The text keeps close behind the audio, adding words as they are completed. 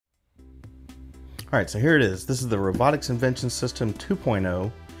Alright, so here it is. This is the Robotics Invention System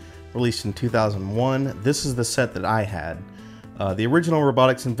 2.0, released in 2001. This is the set that I had. The original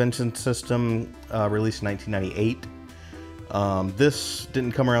Robotics Invention System released in 1998. This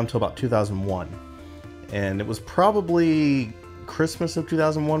didn't come around until about 2001. And it was probably Christmas of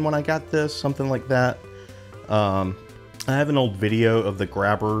 2001 when I got this, something like that. I have an old video of the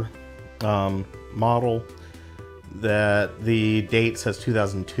grabber model that the date says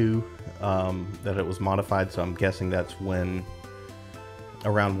 2002 that it was modified, so I'm guessing that's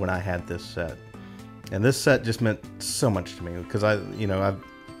around when I had this set. And this set just meant so much to me because I've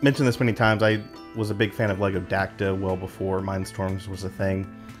mentioned this many times. I was a big fan of Lego Dacta well before Mindstorms was a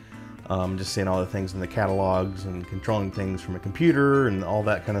thing. Just seeing all the things in the catalogs and controlling things from a computer and all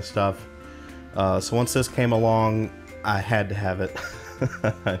that kind of stuff. So once this came along, I had to have it.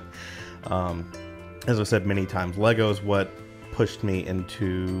 As I said many times, Lego is what pushed me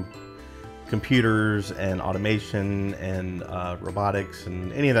into computers and automation and robotics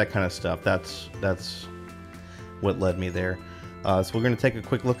and any of that kind of stuff. That's what led me there. So we're going to take a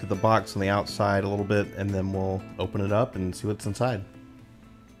quick look at the box on the outside a little bit, and then we'll open it up and see what's inside.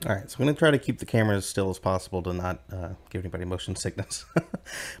 Alright, so I'm going to try to keep the camera as still as possible to not give anybody motion sickness.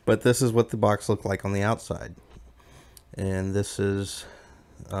 But this is what the box looked like on the outside. And this is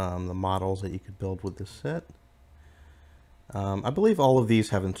the models that you could build with this set. I believe all of these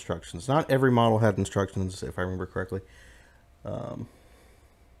have instructions. Not every model had instructions, if I remember correctly.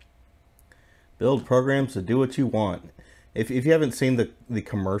 Build programs to do what you want. If you haven't seen the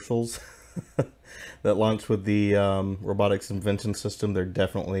commercials that launched with the Robotics Invention System, they're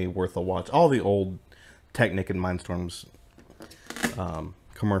definitely worth a watch. All the old Technic and Mindstorms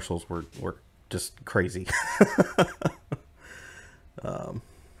commercials were just crazy.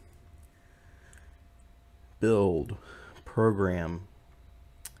 Build program,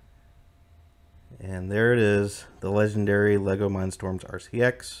 and there it is, the legendary Lego Mindstorms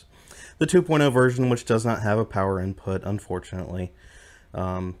RCX, the 2.0 version, which does not have a power input, unfortunately.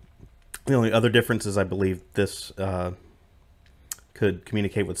 The only other difference is I believe this could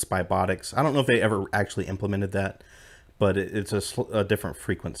communicate with Spybotics. I don't know if they ever actually implemented that, but it's a different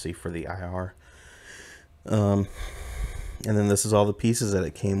frequency for the IR. And then this is all the pieces that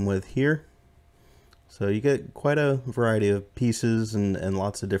it came with here. So you get quite a variety of pieces and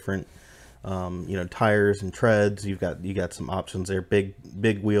lots of different, tires and treads. You got some options there: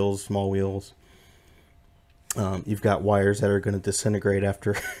 big wheels, small wheels. You've got wires that are going to disintegrate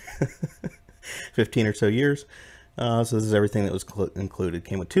after 15 or so years. So this is everything that was included.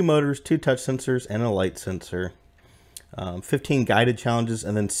 Came with 2 motors, 2 touch sensors, and a light sensor. 15 guided challenges,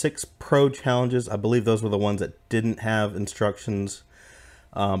 and then 6 pro challenges. I believe those were the ones that didn't have instructions.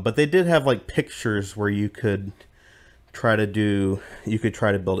 But they did have like pictures where you could try to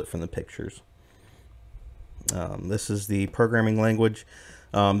build it from the pictures. This is the programming language.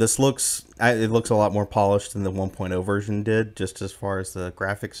 It looks a lot more polished than the 1.0 version did, just as far as the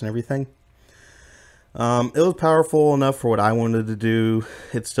graphics and everything. It was powerful enough for what I wanted to do.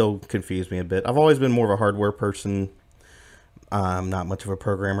 It still confused me a bit. I've always been more of a hardware person. I'm not much of a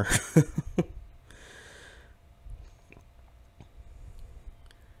programmer.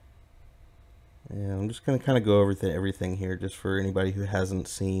 Yeah, I'm just going to kind of go over everything here, just for anybody who hasn't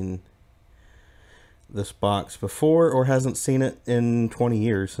seen this box before or hasn't seen it in 20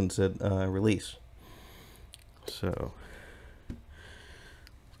 years since it released. So,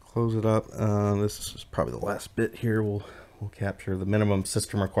 close it up. This is probably the last bit here. We'll capture the minimum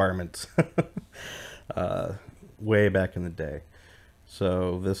system requirements way back in the day.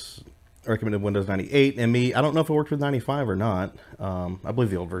 So this recommended Windows 98 ME. I don't know if it worked with 95 or not. I believe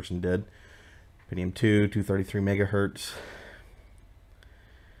the old version did. Pentium 2, 233 megahertz,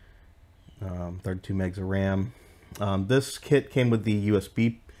 32 megs of RAM. This kit came with the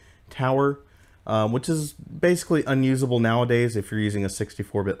USB tower, which is basically unusable nowadays if you're using a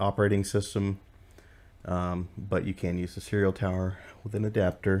 64-bit operating system. But you can use the serial tower with an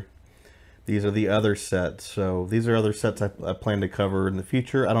adapter. These are the other sets. So these are other sets I plan to cover in the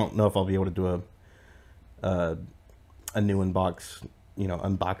future. I don't know if I'll be able to do a new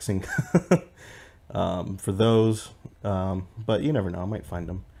unboxing for those, but you never know, I might find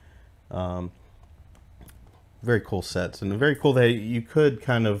them. Very cool sets, and very cool that you could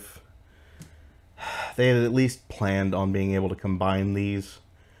kind of, they had at least planned on being able to combine these,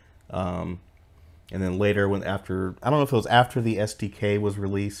 and then later I don't know if it was after the SDK was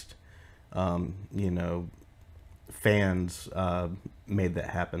released, fans made that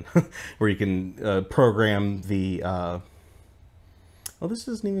happen, where you can program the, oh, this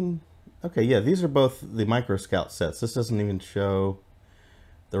isn't even, okay, yeah, these are both the Micro Scout sets. This doesn't even show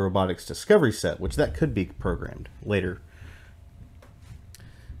the Robotics Discovery set, which that could be programmed later.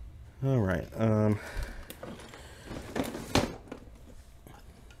 All right. All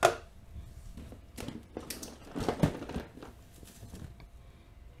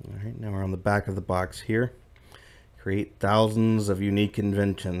right, now we're on the back of the box here. Create thousands of unique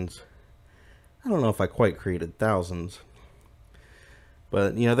inventions. I don't know if I quite created thousands,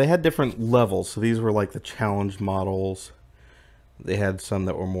 but you know, they had different levels. So these were like the challenge models. They had some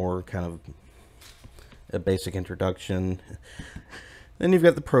that were more kind of a basic introduction. Then you've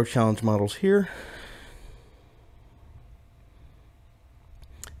got the Pro Challenge models here.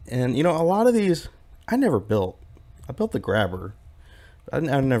 And you know, a lot of these I never built. I built the grabber. I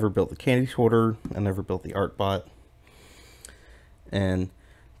never built the candy sorter. I never built the art bot. And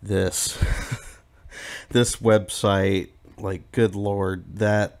this this website, like, good lord,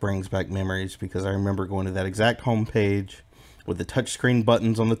 that brings back memories, because I remember going to that exact homepage with the touchscreen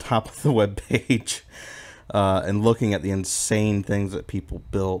buttons on the top of the web page, and looking at the insane things that people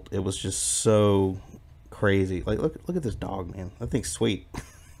built. It was just so crazy. Like, look at this dog, man. That thing's sweet.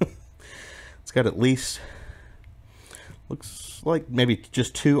 It's got at least, looks like maybe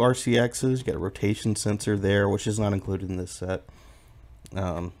just 2 RCXs. You got a rotation sensor there, which is not included in this set.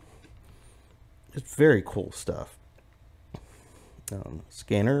 It's very cool stuff.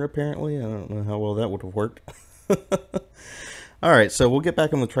 Scanner, apparently. I don't know how well that would have worked. Alright, so we'll get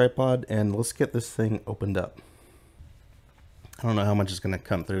back on the tripod and let's get this thing opened up. I don't know how much is going to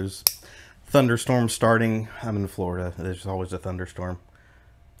come through. There's thunderstorm starting. I'm in Florida. There's always a thunderstorm.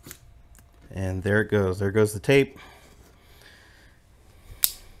 And there it goes. There goes the tape.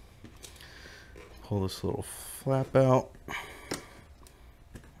 Pull this little flap out.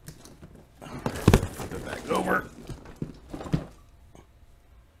 Flip it back over.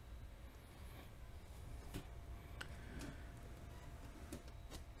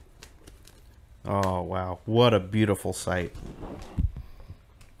 Oh, wow. What a beautiful sight.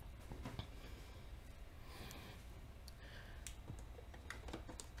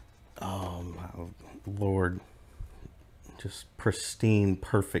 Oh, my Lord. Just pristine,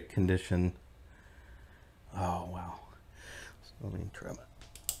 perfect condition. Oh, wow. So let me trim it.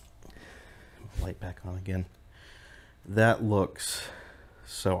 Light back on again. That looks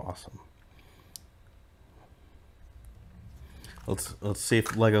so awesome. Let's see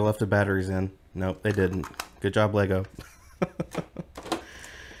if Lego left the batteries in. Nope, they didn't. Good job, Lego.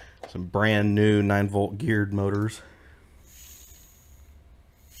 Some brand new 9-volt geared motors.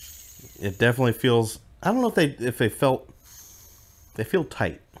 It definitely feels, I don't know if they feel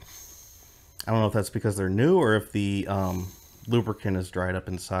tight. I don't know if that's because they're new or if the lubricant is dried up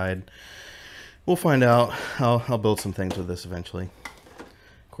inside. We'll find out. I'll build some things with this eventually.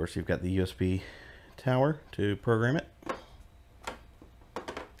 Of course, you've got the USB tower to program it.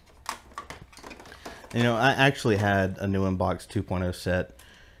 You know, I actually had a New Inbox 2.0 set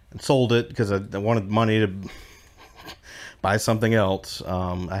and sold it because I wanted money to buy something else.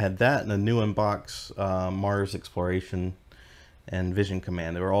 I had that and a New Inbox Mars Exploration and Vision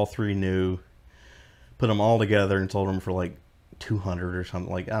Command. They were all 3 new. Put them all together and sold them for like 200 or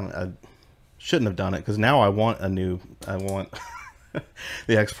something. Like, I shouldn't have done it, because now I want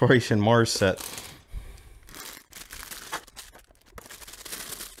the Exploration Mars set.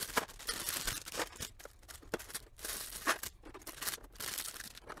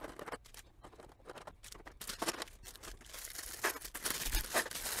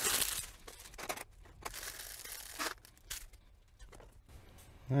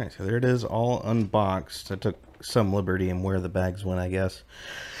 Alright, so there it is, all unboxed. I took some liberty in where the bags went, I guess.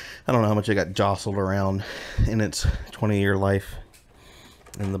 I don't know how much it got jostled around in its 20-year life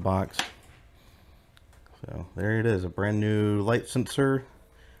in the box. So there it is, a brand new light sensor.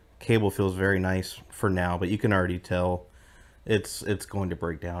 Cable feels very nice for now, but you can already tell it's going to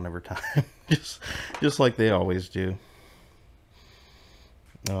break down over time. just like they always do.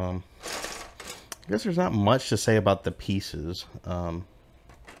 I guess there's not much to say about the pieces.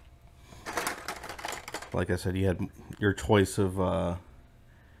 Like I said, you had your choice of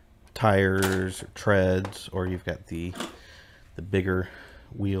tires, or treads, or you've got the bigger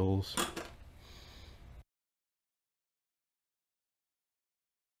wheels.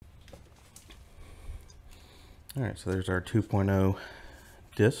 All right, so there's our 2.0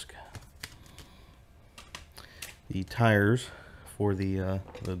 disc. The tires for the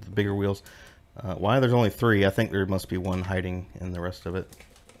bigger wheels. Why there's only 3? I think there must be one hiding in the rest of it.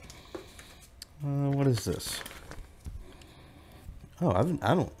 What is this? Oh, I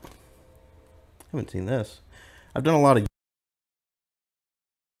haven't seen this. I've done a lot of.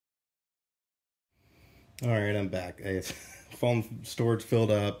 All right, I'm back. I phone storage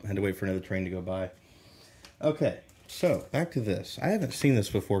filled up. Had to wait for another train to go by. Okay, so back to this. I haven't seen this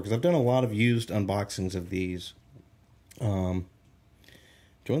before because I've done a lot of used unboxings of these. Join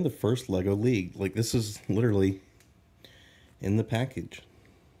the first Lego League. Like, this is literally in the package.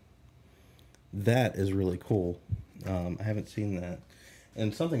 That is really cool. I haven't seen that.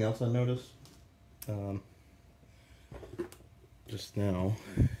 And something else I noticed just now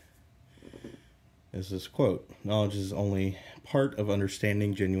is this quote: "Knowledge is only part of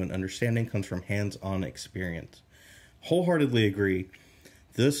understanding. Genuine understanding comes from hands-on experience." Wholeheartedly agree.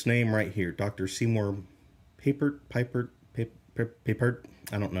 This name right here, Dr. Seymour Papert,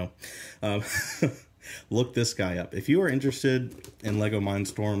 I don't know. Look this guy up. If you are interested in Lego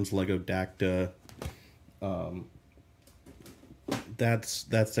Mindstorms, Lego Dacta,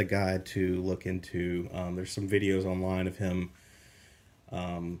 that's a guy to look into. There's some videos online of him,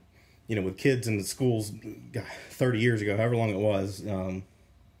 you know, with kids in the schools 30 years ago, however long it was,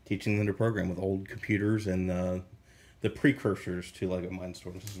 teaching them to program with old computers and the precursors to Lego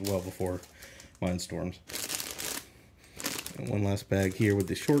Mindstorms. This is well before Mindstorms. And one last bag here with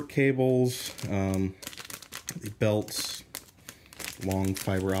the short cables, the belts, long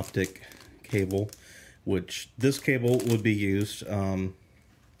fiber optic cable, which this cable would be used, or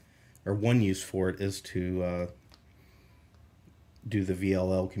one use for it is to do the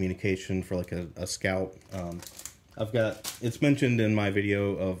VLL communication for like a scout. I've got, it's mentioned in my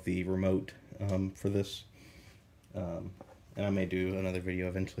video of the remote for this, and I may do another video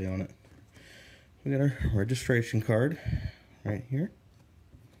eventually on it. We got our registration card right here.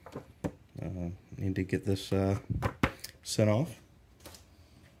 Need to get this sent off.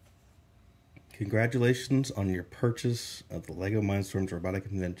 Congratulations on your purchase of the Lego Mindstorms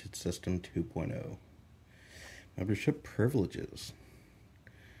Robotics Invention System 2.0. Membership privileges.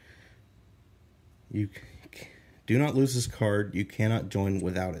 You do not lose this card. You cannot join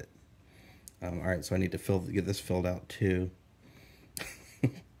without it. Alright, so I need to get this filled out too.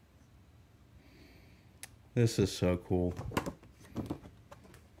 This is so cool.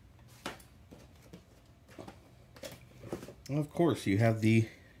 And of course, you have the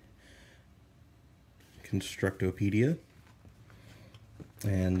Constructopedia,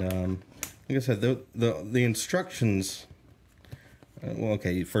 and like I said, the instructions. Well,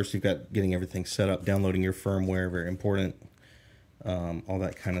 okay. First, you've got getting everything set up, downloading your firmware, very important. All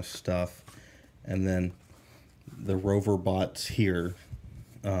that kind of stuff, and then the rover bots here,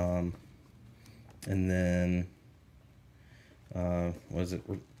 and then what is it?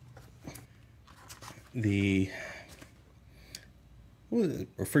 The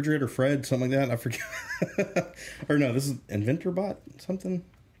Refrigerator Fred, something like that. I forget. Or no, this is Inventor Bot, something.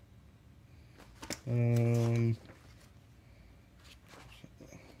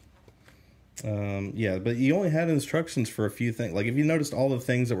 Yeah, but you only had instructions for a few things. Like, if you noticed all the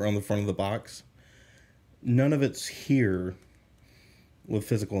things that were on the front of the box, none of it's here with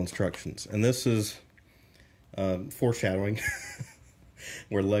physical instructions. And this is foreshadowing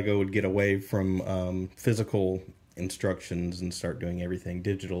where Lego would get away from physical instructions and start doing everything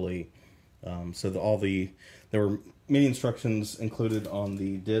digitally. So there were many instructions included on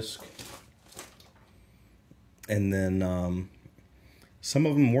the disc, and then some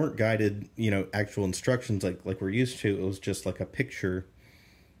of them weren't guided, you know, actual instructions like we're used to. It was just like a picture.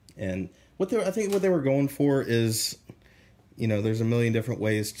 And I think what they were going for is, you know, there's a million different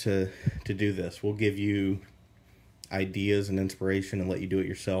ways to do this. We'll give you ideas and inspiration and let you do it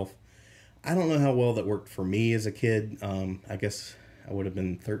yourself. I don't know how well that worked for me as a kid. I guess I would have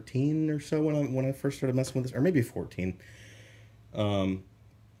been 13 or so when I first started messing with this, or maybe 14.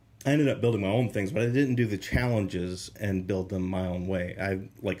 I ended up building my own things, but I didn't do the challenges and build them my own way. I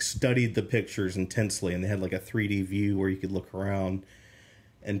like studied the pictures intensely, and they had like a 3D view where you could look around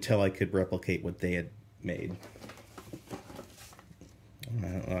until I could replicate what they had made.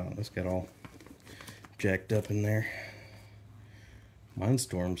 Wow, this got all jacked up in there.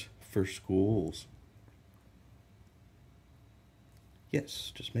 Mindstorms for schools.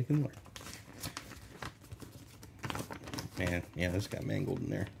 Yes, just making work. Man, yeah, this got mangled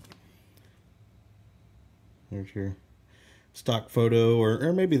in there. There's your stock photo,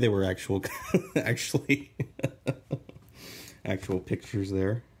 or maybe they were actual, actually, actual pictures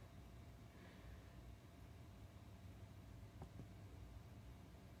there.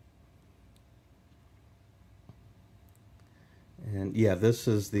 And yeah, this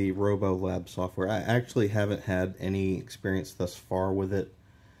is the RoboLab software. I actually haven't had any experience thus far with it.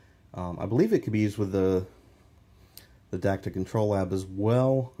 I believe it could be used with the Dacta Control Lab as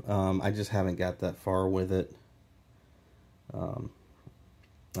well. I just haven't got that far with it.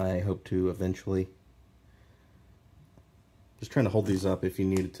 I hope to eventually. Just trying to hold these up. If you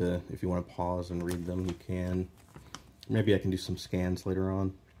needed to, if you want to pause and read them, you can. Maybe I can do some scans later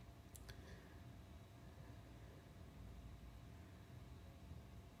on.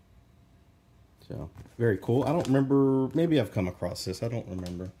 So, very cool. I don't remember, maybe I've come across this. I don't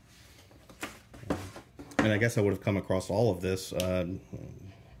remember. And I guess I would have come across all of this in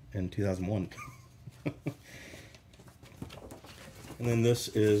 2001. And then this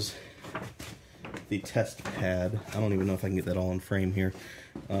is the test pad. I don't even know if I can get that all in frame here.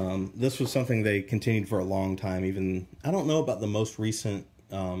 This was something they continued for a long time. Even, I don't know about the most recent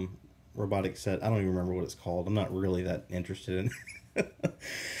robotics set. I don't even remember what it's called. I'm not really that interested in it.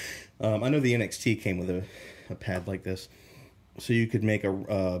 I know the NXT came with a pad like this. So you could make a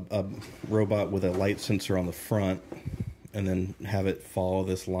robot with a light sensor on the front and then have it follow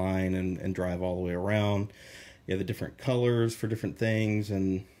this line and drive all the way around. You have the different colors for different things,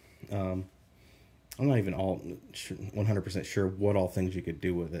 and I'm not even all 100% sure what all things you could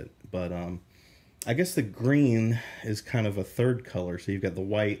do with it. But I guess the green is kind of a third color. So you've got the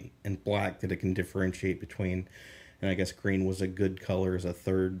white and black that it can differentiate between. And I guess green was a good color as a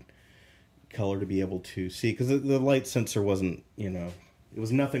third color to be able to see, because the light sensor wasn't, you know, it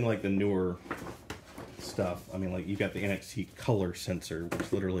was nothing like the newer stuff. I mean, like, you got the NXT color sensor,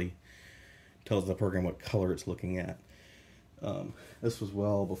 which literally tells the program what color it's looking at. This was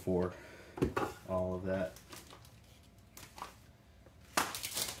well before all of that.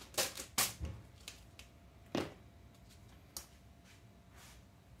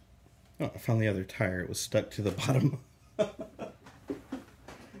 Oh, I found the other tire. It was stuck to the bottom.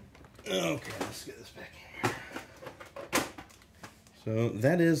 Okay, let's get this back in here. So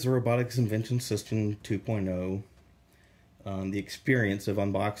that is the Robotics Invention System 2.0. The experience of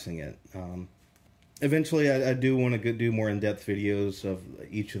unboxing it. Eventually, I do want to do more in-depth videos of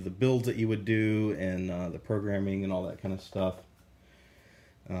each of the builds that you would do, and the programming and all that kind of stuff.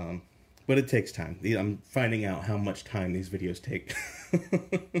 But it takes time. I'm finding out how much time these videos take.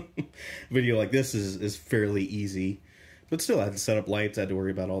 A video like this is fairly easy. But still, I had to set up lights. I had to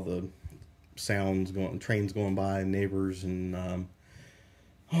worry about all the sounds going, trains going by, neighbors, and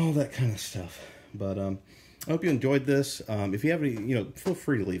all that kind of stuff. But I hope you enjoyed this. If you have any, feel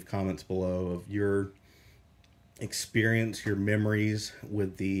free to leave comments below of your experience, your memories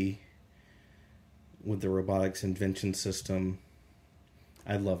with the Robotics Invention System.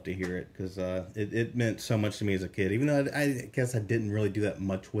 I'd love to hear it, because it meant so much to me as a kid. Even though I guess I didn't really do that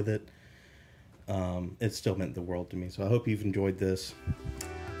much with it. It still meant the world to me. So I hope you've enjoyed this.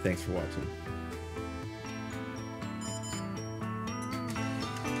 Thanks for watching.